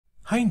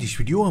Hi, in this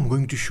video I'm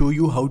going to show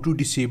you how to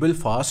disable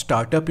fast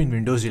startup in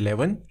Windows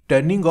 11.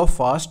 Turning off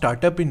fast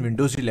startup in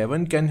Windows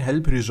 11 can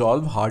help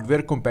resolve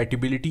hardware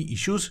compatibility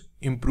issues,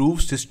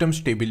 improve system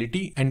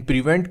stability, and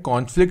prevent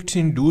conflicts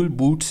in dual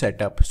boot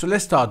setup. So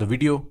let's start the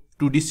video.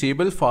 To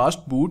disable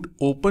fast boot,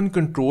 open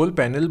Control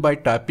Panel by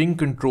typing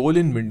Control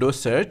in Windows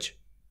Search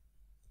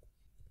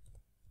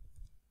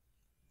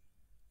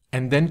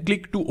and then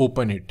click to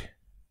open it.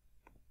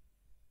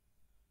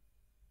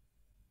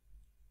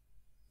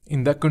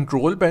 In the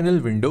Control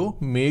Panel window,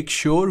 make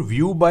sure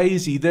View By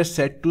is either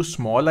set to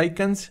small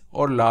icons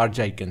or large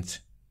icons.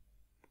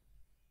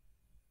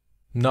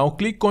 Now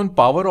click on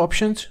Power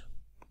Options.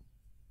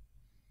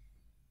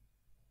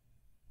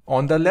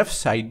 On the left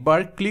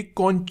sidebar, click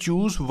on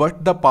Choose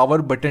what the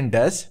power button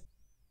does.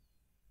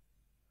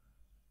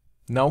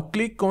 Now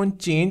click on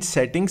Change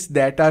settings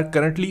that are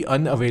currently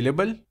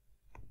unavailable.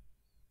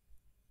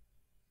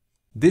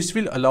 This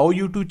will allow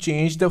you to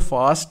change the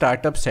fast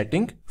startup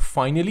setting.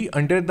 Finally,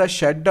 under the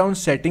Shutdown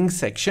settings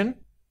section,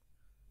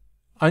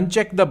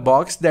 uncheck the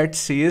box that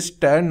says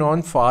Turn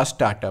on fast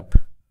startup.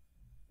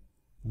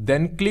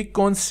 Then click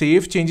on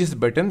Save Changes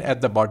button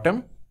at the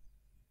bottom.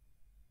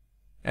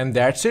 And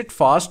that's it.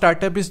 Fast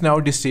startup is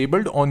now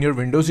disabled on your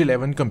Windows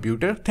 11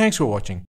 computer. Thanks for watching.